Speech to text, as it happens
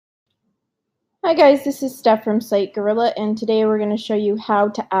Hi guys, this is Steph from Site Gorilla, and today we're going to show you how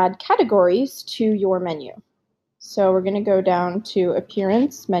to add categories to your menu. So we're going to go down to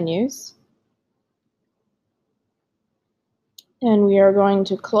Appearance, Menus, and we are going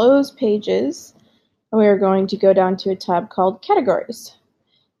to close Pages, and we are going to go down to a tab called Categories.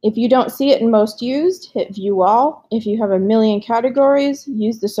 If you don't see it in Most Used, hit View All. If you have a million categories,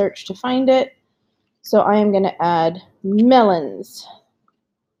 use the search to find it. So I am going to add melons,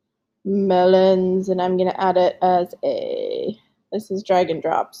 and I'm going to add it as this is drag and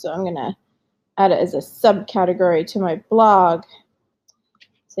drop, so I'm going to add it as a subcategory to my blog.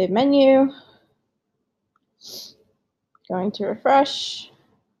 Save menu, going to refresh,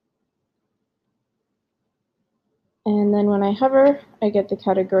 and then when I hover, I get the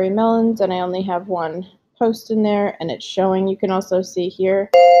category melons, and I only have one post in there, and it's showing. You can also see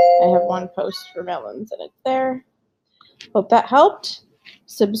here I have one post for melons, and it's there. Hope that helped.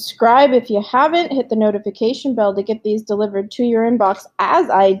 Subscribe if you haven't. Hit the notification bell to get these delivered to your inbox as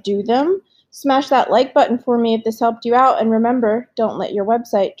I do them. Smash that like button for me if this helped you out. And remember, don't let your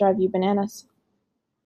website drive you bananas.